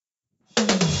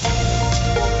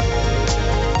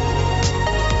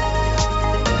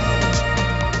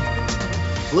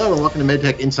Hello and welcome to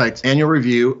MedTech Insights annual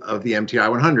review of the MTI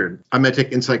 100. I'm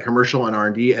MedTech Insight Commercial and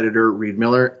R&D editor Reed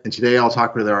Miller, and today I'll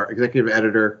talk with our executive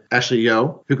editor Ashley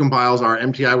Yo, who compiles our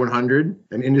MTI 100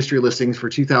 and industry listings for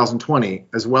 2020,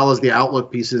 as well as the outlook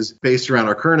pieces based around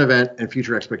our current event and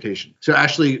future expectations. So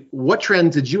Ashley, what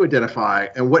trends did you identify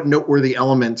and what noteworthy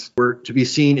elements were to be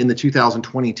seen in the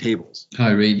 2020 tables?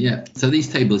 Hi Reed, yeah. So these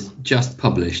tables just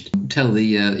published tell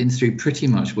the industry pretty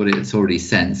much what it's already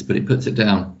sensed, but it puts it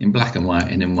down in black and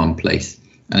white and in one place.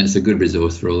 And it's a good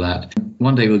resource for all that.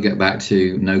 One day we'll get back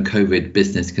to no COVID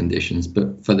business conditions,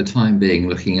 but for the time being,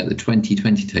 looking at the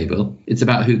 2020 table, it's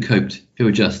about who coped, who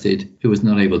adjusted, who was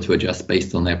not able to adjust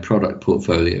based on their product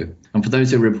portfolio. And for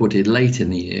those who reported late in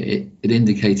the year, it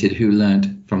indicated who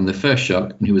learned from the first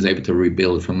shock and who was able to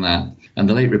rebuild from that. And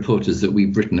the late reporters that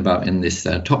we've written about in this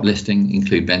top listing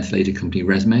include ventilator company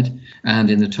ResMed, and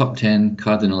in the top 10,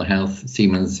 Cardinal Health,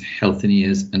 Siemens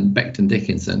Healthineers, and Becton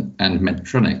Dickinson and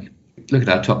Medtronic. Look at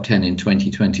our top 10 in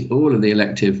 2020. All of the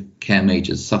elective care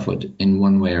majors suffered in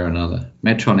one way or another.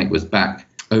 Medtronic was back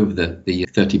over the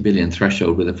 30 billion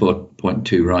threshold with a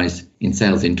 4.2 rise in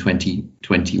sales in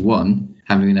 2021,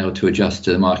 having been able to adjust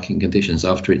to the market conditions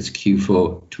after its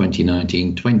Q4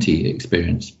 2019-20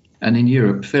 experience. And in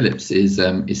Europe, Philips is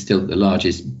still the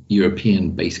largest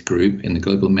European-based group in the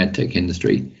global medtech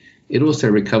industry. It also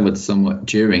recovered somewhat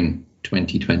during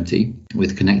 2020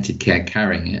 with connected care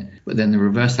carrying it, but then the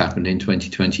reverse happened in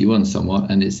 2021 somewhat,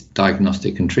 and its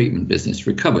diagnostic and treatment business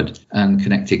recovered and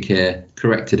connected care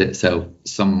corrected itself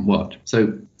somewhat.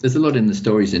 So there's a lot in the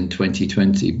stories in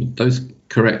 2020, but those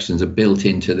corrections are built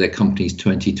into their company's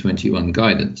 2021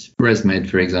 guidance. ResMed,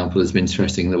 for example, has been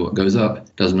stressing that what goes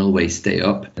up doesn't always stay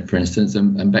up, for instance,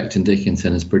 and Becton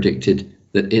Dickinson has predicted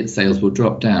that its sales will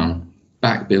drop down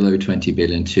back below 20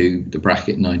 billion to the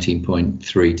bracket 19.3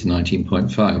 to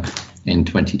 19.5 in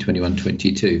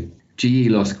 2021-22. GE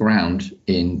lost ground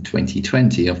in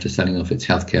 2020 after selling off its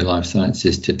healthcare life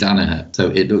sciences to Danaher. So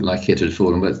it looked like it had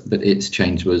fallen, but its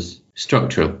change was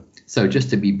structural. So just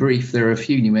to be brief, there are a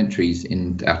few new entries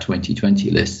in our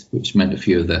 2020 list, which meant a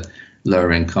few of the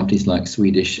lower end companies like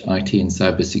Swedish IT and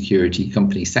cybersecurity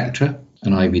company Sectra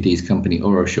and IVD's company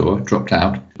OraSure dropped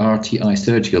out. RTI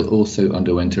Surgical also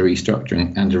underwent a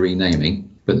restructuring and a renaming,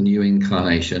 but the new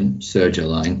incarnation,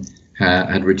 Surgalign,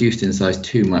 had reduced in size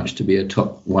too much to be a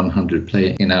top 100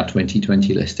 player in our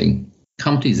 2020 listing.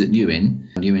 Companies that new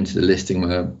into the listing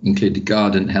included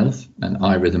Guardant Health and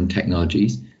iRhythm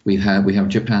Technologies. We have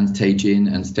Japan's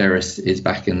Teijin, and Steris is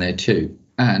back in there too.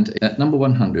 And at number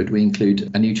 100, we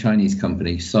include a new Chinese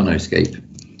company, Sonoscape,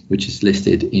 which is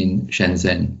listed in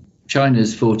Shenzhen.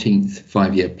 China's 14th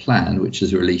five-year plan, which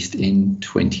was released in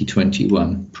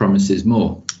 2021, promises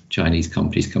more Chinese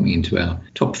companies coming into our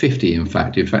top 50, in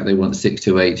fact. They want 6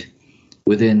 to 8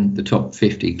 within the top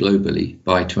 50 globally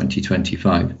by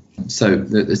 2025. So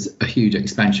there's a huge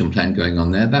expansion plan going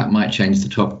on there. That might change the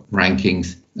top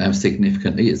rankings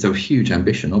significantly. It's a huge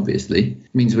ambition, obviously.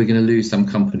 It means we're going to lose some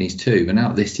companies too. And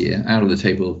out this year, out of the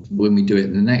table, when we do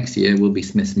it the next year, will be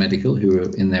Smiths Medical, who were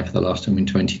in there for the last time in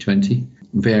 2020.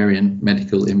 Varian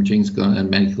Medical Imaging's gone, and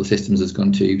Medical Systems has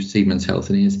gone to Siemens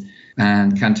Healthineers,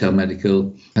 and Cantel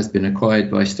Medical has been acquired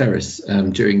by Steris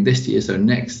during this year. So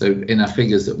in our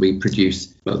figures that we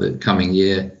produce for the coming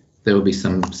year, there will be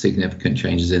some significant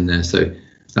changes in there. So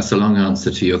that's a long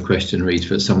answer to your question, Reed,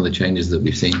 for some of the changes that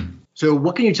we've seen. So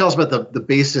what can you tell us about the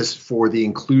basis for the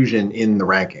inclusion in the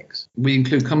rankings? We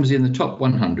include companies in the top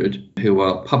 100 who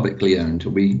are publicly owned.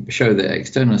 We show their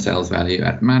external sales value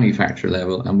at manufacturer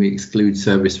level, and we exclude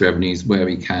service revenues where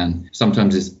we can.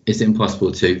 Sometimes it's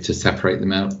impossible to separate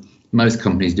them out. Most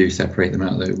companies do separate them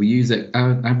out, though. We use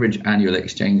our average annual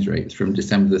exchange rates from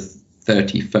December the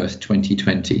 31st,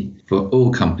 2020 for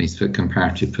all companies for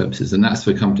comparative purposes. And that's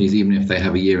for companies even if they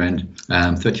have a year end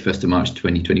 31st of March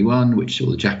 2021, which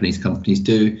all the Japanese companies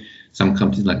do. Some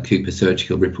companies like Cooper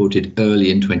Surgical reported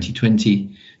early in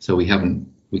 2020, so we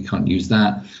can't use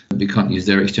that. We can't use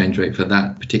their exchange rate for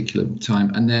that particular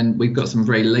time. And then we've got some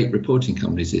very late reporting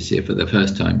companies this year for the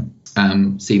first time.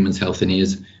 Siemens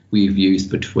Healthineers we've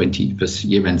used for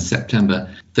year end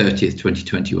September 30th,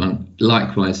 2021.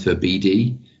 Likewise for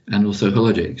BD. And also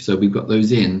Hologic. So we've got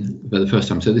those in for the first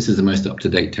time. So this is the most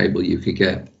up-to-date table you could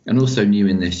get. And also new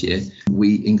in this year,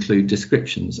 we include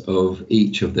descriptions of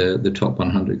each of the top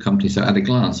 100 companies. So at a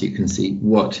glance, you can see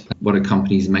what a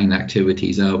company's main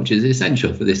activities are, which is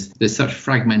essential for this. There's such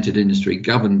fragmented industry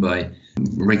governed by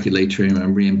regulatory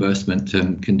and reimbursement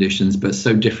conditions, but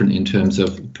so different in terms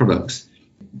of products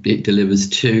it delivers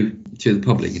to the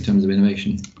public in terms of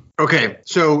innovation. Okay,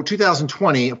 so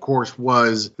 2020, of course,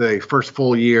 was the first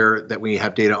full year that we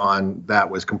have data on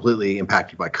that was completely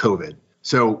impacted by COVID.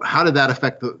 So how did that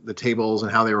affect the tables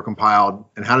and how they were compiled?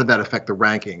 And how did that affect the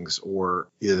rankings, or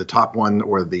either the top one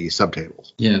or the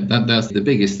subtables? Yeah, that's the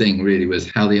biggest thing really, was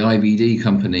how the IVD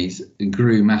companies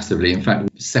grew massively. In fact,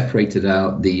 we separated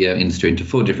out the industry into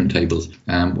 4 different tables.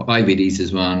 IVDs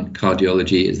is one,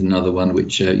 cardiology is another one,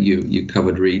 which you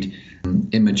covered, Reid,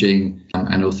 imaging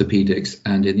and orthopedics.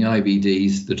 And in the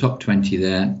IVDs, the top 20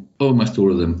 there, almost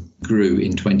all of them grew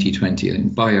in 2020.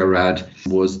 And Bio-Rad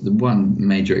was the one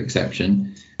major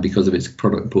exception because of its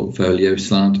product portfolio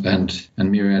slant, and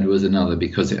Myriad was another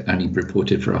because it only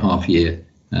reported for a half year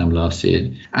last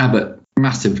year. Abbott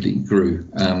massively grew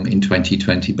in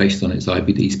 2020 based on its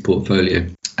IVD's portfolio.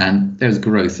 And there's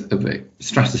growth of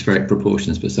stratospheric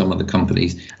proportions for some of the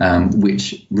companies,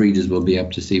 which readers will be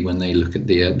able to see when they look at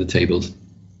the tables.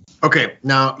 Okay,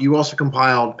 now you also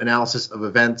compiled analysis of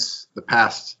events, the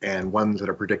past and ones that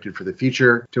are predicted for the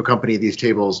future to accompany these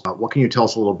tables. What can you tell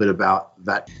us a little bit about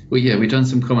that? Well, yeah, we've done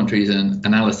some commentaries and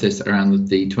analysis around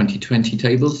the 2020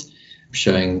 tables,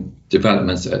 showing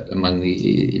developments among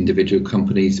the individual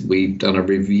companies. We've done a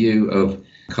review of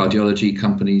cardiology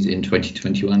companies in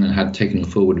 2021 and had taken a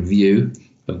forward view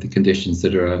of the conditions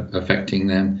that are affecting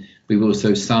them. We've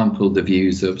also sampled the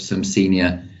views of some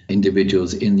senior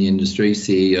individuals in the industry,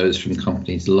 CEOs from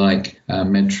companies like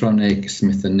Medtronic,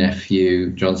 Smith &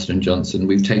 Nephew, Johnson & Johnson.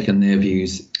 We've taken their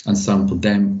views and sampled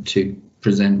them to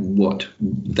present what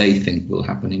they think will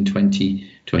happen in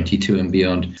 2022 and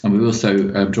beyond. And we've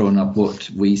also drawn up what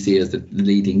we see as the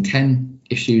leading 10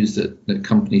 issues that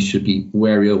companies should be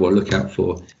wary of or look out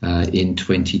for in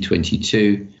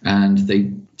 2022. And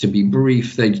to be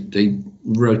brief, they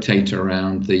rotate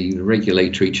around the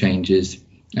regulatory changes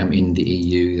in the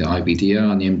EU, the IVDR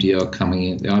and the MDR coming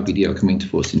in. The IVDR coming into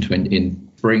force in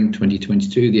spring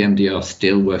 2022. The MDR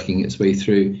still working its way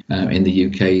through in the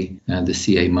UK. The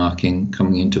CA marking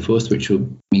coming into force, which will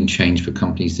mean change for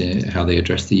companies how they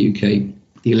address the UK.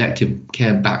 The elective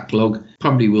care backlog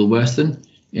probably will worsen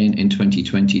in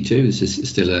 2022. This is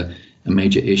still a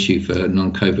major issue for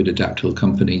non-COVID adaptable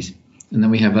companies. And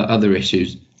then we have other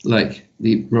issues like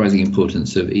the rising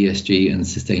importance of ESG and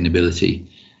sustainability,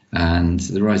 and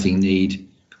the rising need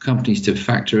for companies to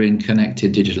factor in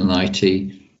connected digital and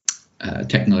IT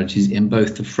technologies in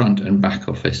both the front and back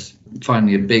office.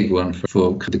 Finally, a big one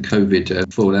for the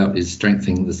COVID fallout is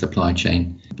strengthening the supply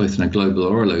chain, both on a global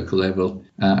or a local level,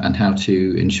 and how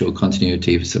to ensure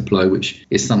continuity of supply, which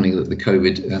is something that the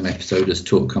COVID episode has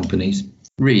taught companies.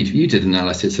 Reid, you did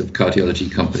analysis of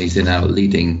cardiology companies in our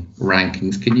leading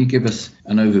rankings. Can you give us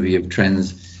an overview of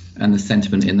trends and the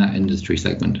sentiment in that industry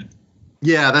segment?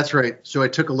 Yeah, that's right. So I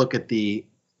took a look at the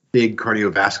big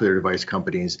cardiovascular device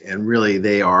companies, and really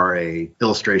they are a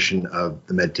illustration of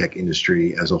the medtech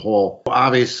industry as a whole.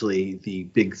 Obviously, the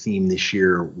big theme this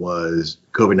year was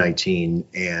COVID-19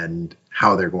 and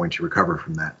how they're going to recover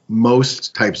from that.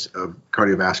 Most types of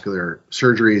cardiovascular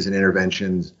surgeries and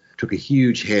interventions took a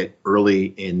huge hit early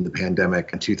in the pandemic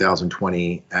in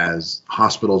 2020 as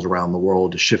hospitals around the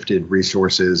world shifted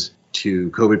resources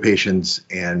to COVID patients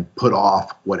and put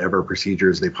off whatever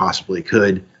procedures they possibly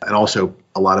could. And also,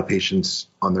 a lot of patients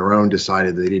on their own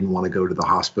decided they didn't want to go to the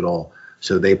hospital,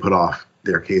 so they put off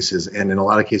their cases. And in a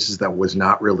lot of cases, that was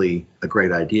not really a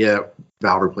great idea.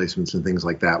 Valve replacements and things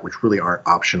like that, which really aren't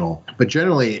optional. But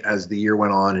generally, as the year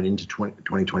went on and into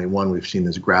 2021, we've seen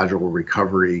this gradual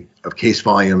recovery of case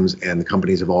volumes, and the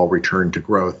companies have all returned to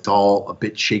growth. It's all a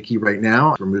bit shaky right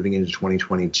now. We're moving into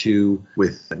 2022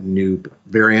 with a new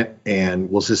variant, and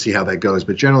we'll just see how that goes.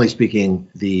 But generally speaking,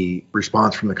 the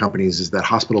response from the companies is that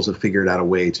hospitals have figured out a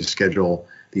way to schedule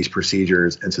these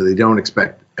procedures, and so they don't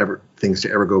expect things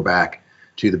to ever go back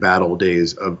to the bad old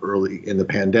days of early in the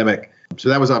pandemic. So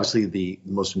that was obviously the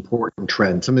most important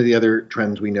trend. Some of the other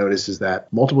trends we noticed is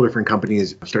that multiple different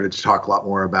companies have started to talk a lot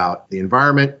more about the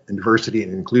environment and diversity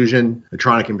and inclusion.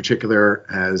 Medtronic in particular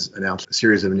has announced a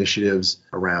series of initiatives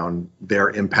around their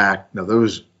impact. Now,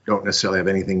 those don't necessarily have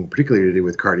anything particularly to do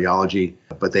with cardiology,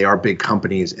 but they are big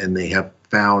companies, and they have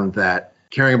found that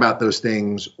caring about those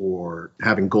things or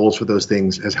having goals for those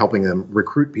things is helping them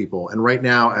recruit people. And right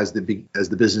now, as the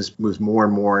business moves more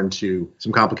and more into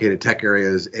some complicated tech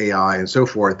areas, AI and so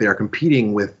forth, they are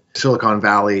competing with Silicon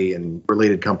Valley and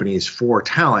related companies for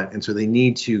talent. And so they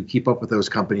need to keep up with those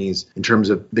companies in terms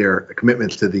of their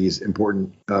commitments to these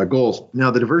important goals.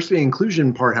 Now, the diversity and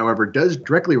inclusion part, however, does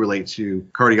directly relate to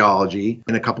cardiology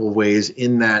in a couple of ways,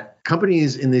 in that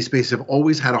companies in this space have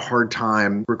always had a hard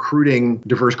time recruiting a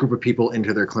diverse group of people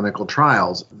into their clinical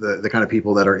trials, the kind of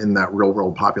people that are in that real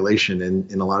world population. And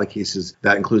in a lot of cases,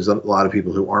 that includes a lot of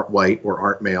people who aren't white or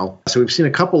aren't male. So we've seen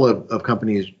a couple of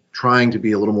companies trying to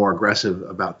be a little more aggressive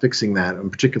about fixing that. In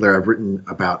particular, I've written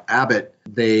about Abbott.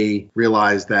 They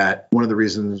realized that one of the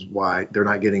reasons why they're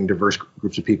not getting diverse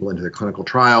groups of people into their clinical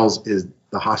trials is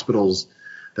the hospitals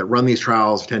that run these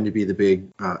trials tend to be the big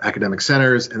academic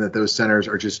centers, and that those centers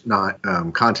are just not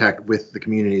contact with the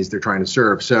communities they're trying to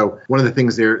serve. So one of the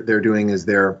things they're doing is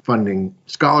they're funding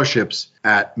scholarships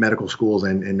at medical schools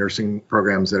and nursing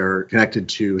programs that are connected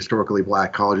to historically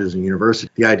Black colleges and universities.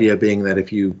 The idea being that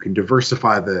if you can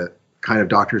diversify the kind of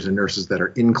doctors and nurses that are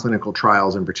in clinical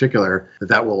trials in particular,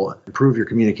 that will improve your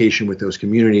communication with those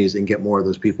communities and get more of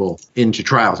those people into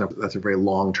trials. Now, that's a very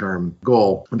long-term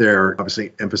goal. They're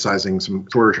obviously emphasizing some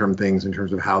shorter-term things in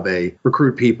terms of how they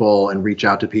recruit people and reach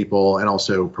out to people and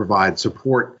also provide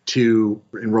support to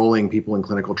enrolling people in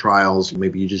clinical trials.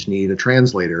 Maybe you just need a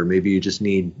translator. Maybe you just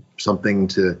need something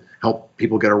to help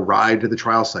people get a ride to the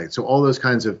trial site. So all those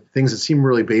kinds of things that seem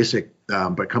really basic,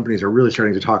 but companies are really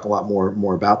starting to talk a lot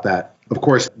more about that. Of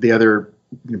course, the other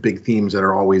big themes that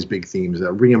are always big themes,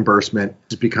 reimbursement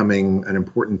is becoming an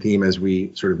important theme as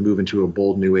we sort of move into a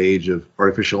bold new age of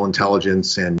artificial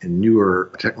intelligence and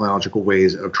newer technological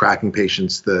ways of tracking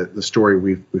patients. The story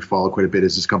we've followed quite a bit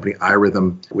is this company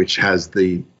iRhythm, which has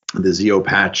the Zio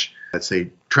patch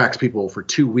that tracks people for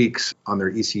 2 weeks on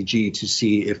their ECG to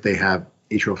see if they have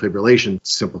atrial fibrillation,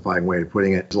 simplifying way of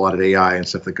putting it. There's a lot of AI and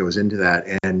stuff that goes into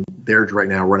that. And they're right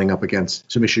now running up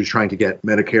against some issues trying to get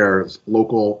Medicare's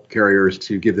local carriers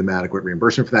to give them adequate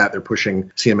reimbursement for that. They're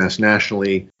pushing CMS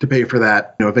nationally to pay for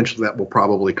that. Eventually that will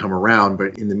probably come around,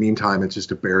 but in the meantime, it's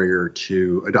just a barrier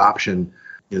to adoption.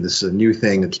 This is a new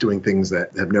thing. It's doing things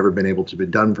that have never been able to be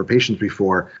done for patients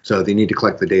before. So they need to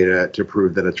collect the data to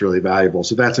prove that it's really valuable.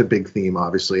 So that's a big theme,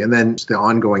 obviously. And then the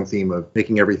ongoing theme of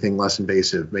making everything less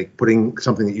invasive, putting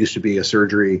something that used to be a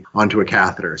surgery onto a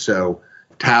catheter. So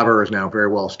TAVR is now very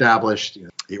well established.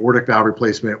 Aortic valve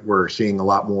replacement, we're seeing a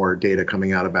lot more data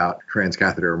coming out about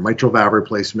transcatheter mitral valve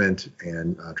replacement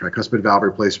and tricuspid valve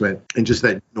replacement, and just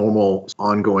that normal,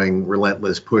 ongoing,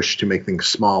 relentless push to make things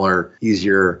smaller,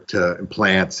 easier to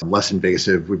implant, less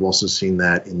invasive. We've also seen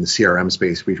that in the CRM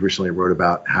space. We recently wrote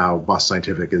about how Boston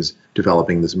Scientific is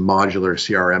developing this modular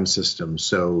CRM system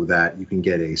so that you can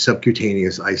get a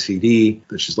subcutaneous ICD,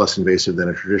 which is less invasive than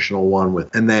a traditional one.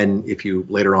 And then if you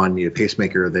later on need a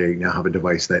pacemaker, they now have a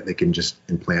device that they can just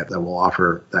implant that will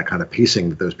offer that kind of pacing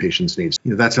that those patients need.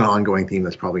 That's an ongoing theme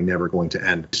that's probably never going to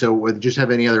end. So just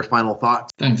have any other final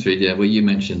thoughts? Thanks, Reid. Yeah, well, you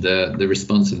mentioned the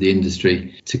response of the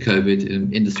industry to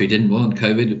COVID. Industry didn't want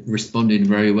COVID, responded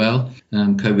very well.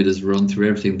 COVID has run through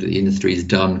everything that the industry has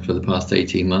done for the past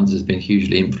 18 months, has been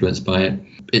hugely influenced by it.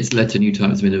 It's led to new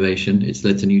types of innovation. It's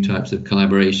led to new types of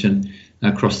collaboration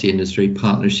across the industry,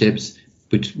 partnerships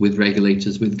with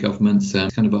regulators, with governments,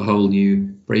 kind of a whole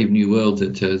brave new world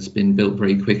that has been built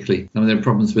very quickly. There are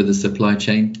problems with the supply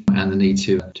chain and the need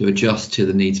to adjust to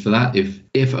the needs for that.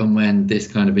 If and when this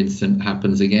kind of incident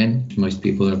happens again, most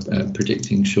people are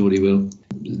predicting surely will.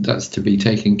 That's to be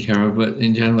taken care of. But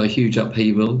in general, a huge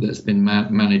upheaval that's been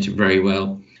managed very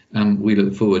well. We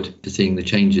look forward to seeing the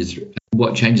changes.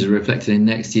 What changes are reflected in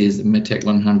next year's MedTech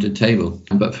 100 table.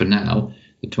 But for now,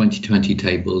 the 2020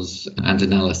 tables and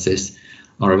analysis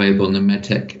are available on the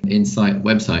MedTech Insight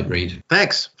website, Reid.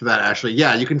 Thanks for that, Ashley.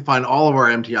 Yeah, you can find all of our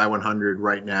MTI 100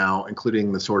 right now,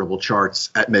 including the sortable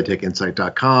charts at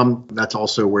medtechinsight.com. That's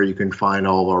also where you can find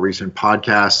all of our recent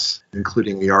podcasts,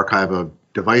 including the archive of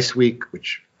Device Week,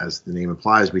 which, as the name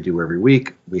implies, we do every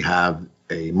week. We have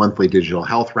a monthly digital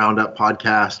health roundup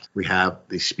podcast. We have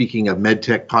the Speaking of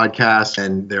MedTech podcast,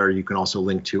 and there you can also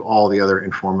link to all the other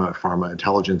Informa Pharma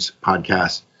Intelligence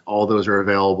podcasts. All those are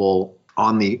available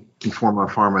on the Informa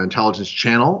Pharma Intelligence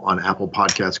channel on Apple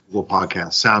Podcasts, Google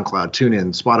Podcasts, SoundCloud,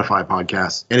 TuneIn, Spotify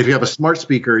Podcasts. And if you have a smart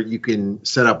speaker, you can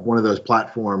set up one of those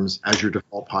platforms as your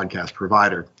default podcast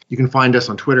provider. You can find us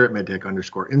on Twitter at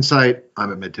MedTech_Insight.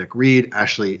 I'm at MedTech Reid.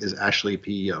 Ashley is Ashley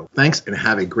PEO. Thanks and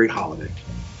have a great holiday.